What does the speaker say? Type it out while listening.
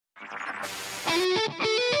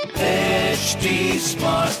HT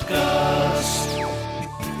Smartcast.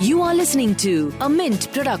 You are listening to a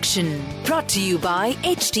Mint production brought to you by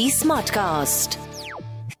HT Smartcast.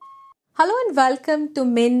 Hello and welcome to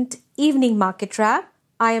Mint Evening Market Wrap.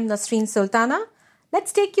 I am Nasreen Sultana.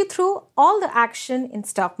 Let's take you through all the action in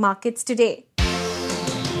stock markets today.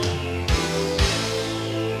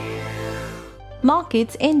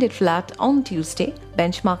 Markets ended flat on Tuesday.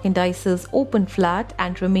 Benchmark indices opened flat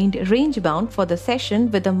and remained range-bound for the session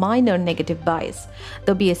with a minor negative bias.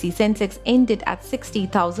 The BSE Sensex ended at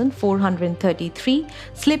 60,433,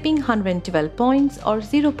 slipping 112 points or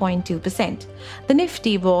 0.2%. The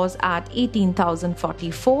Nifty was at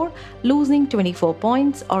 18,044, losing 24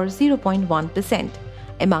 points or 0.1%.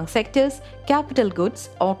 Among sectors, capital goods,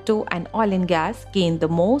 auto and oil and gas gained the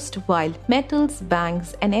most, while metals,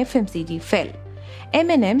 banks and FMCG fell.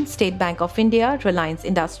 M&M, State Bank of India, Reliance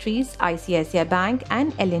Industries, ICICI Bank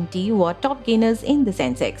and L&T were top gainers in the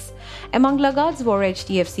Sensex. Among laggards were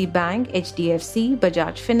HDFC Bank, HDFC,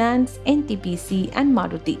 Bajaj Finance, NTPC and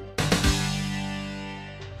Maruti.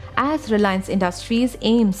 As Reliance Industries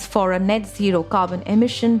aims for a net zero carbon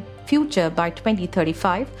emission future by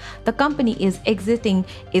 2035, the company is exiting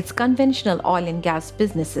its conventional oil and gas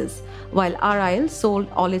businesses. While RIL sold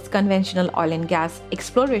all its conventional oil and gas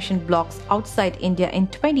exploration blocks outside India in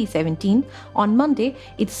 2017, on Monday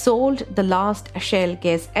it sold the last shale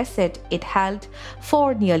gas asset it held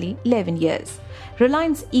for nearly 11 years.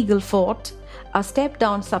 Reliance Eaglefort, a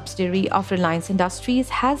step-down subsidiary of Reliance Industries,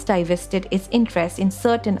 has divested its interest in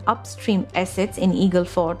certain upstream assets in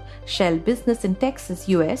Eagleford Shell business in Texas,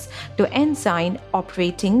 US, to Ensign,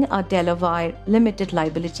 operating a Delaware limited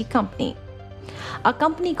liability company. A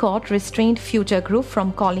company court restrained Future Group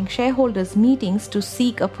from calling shareholders' meetings to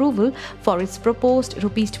seek approval for its proposed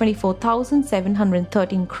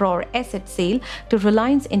 ₹24,713 crore asset sale to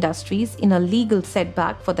Reliance Industries in a legal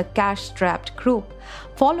setback for the cash-strapped group.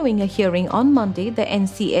 Following a hearing on Monday, the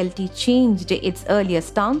NCLT changed its earlier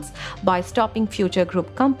stance by stopping Future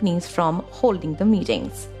Group companies from holding the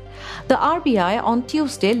meetings. The RBI on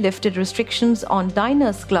Tuesday lifted restrictions on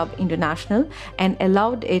Diners Club International and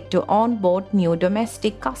allowed it to onboard new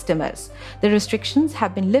domestic customers. The restrictions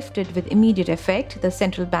have been lifted with immediate effect, the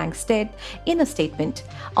central bank said in a statement.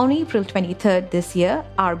 On April 23rd this year,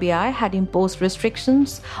 RBI had imposed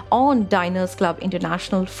restrictions on Diners Club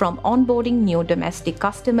International from onboarding new domestic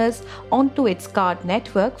customers onto its card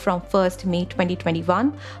network from 1st May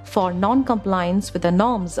 2021 for non-compliance with the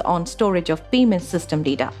norms on storage of payment system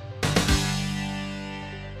data.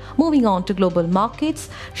 Moving on to global markets,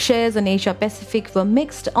 shares in Asia Pacific were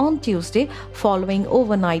mixed on Tuesday following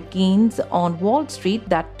overnight gains on Wall Street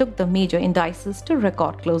that took the major indices to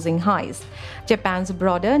record closing highs. Japan's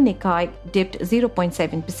broader Nikkei dipped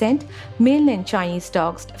 0.7%. Mainland Chinese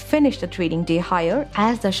stocks finished the trading day higher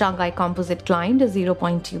as the Shanghai Composite climbed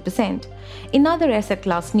 0.2%. In other asset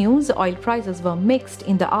class news, oil prices were mixed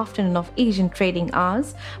in the afternoon of Asian trading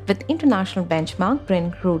hours, with international benchmark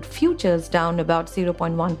Brent crude futures down about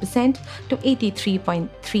 0.1% to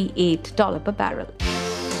 $83.38 per barrel.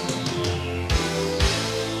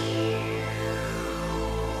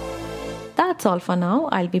 That's all for now.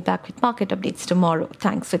 I'll be back with market updates tomorrow.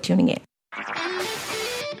 Thanks for tuning in.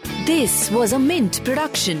 This was a Mint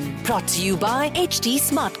production brought to you by HT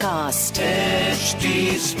Smartcast.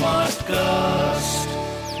 HT Smartcast.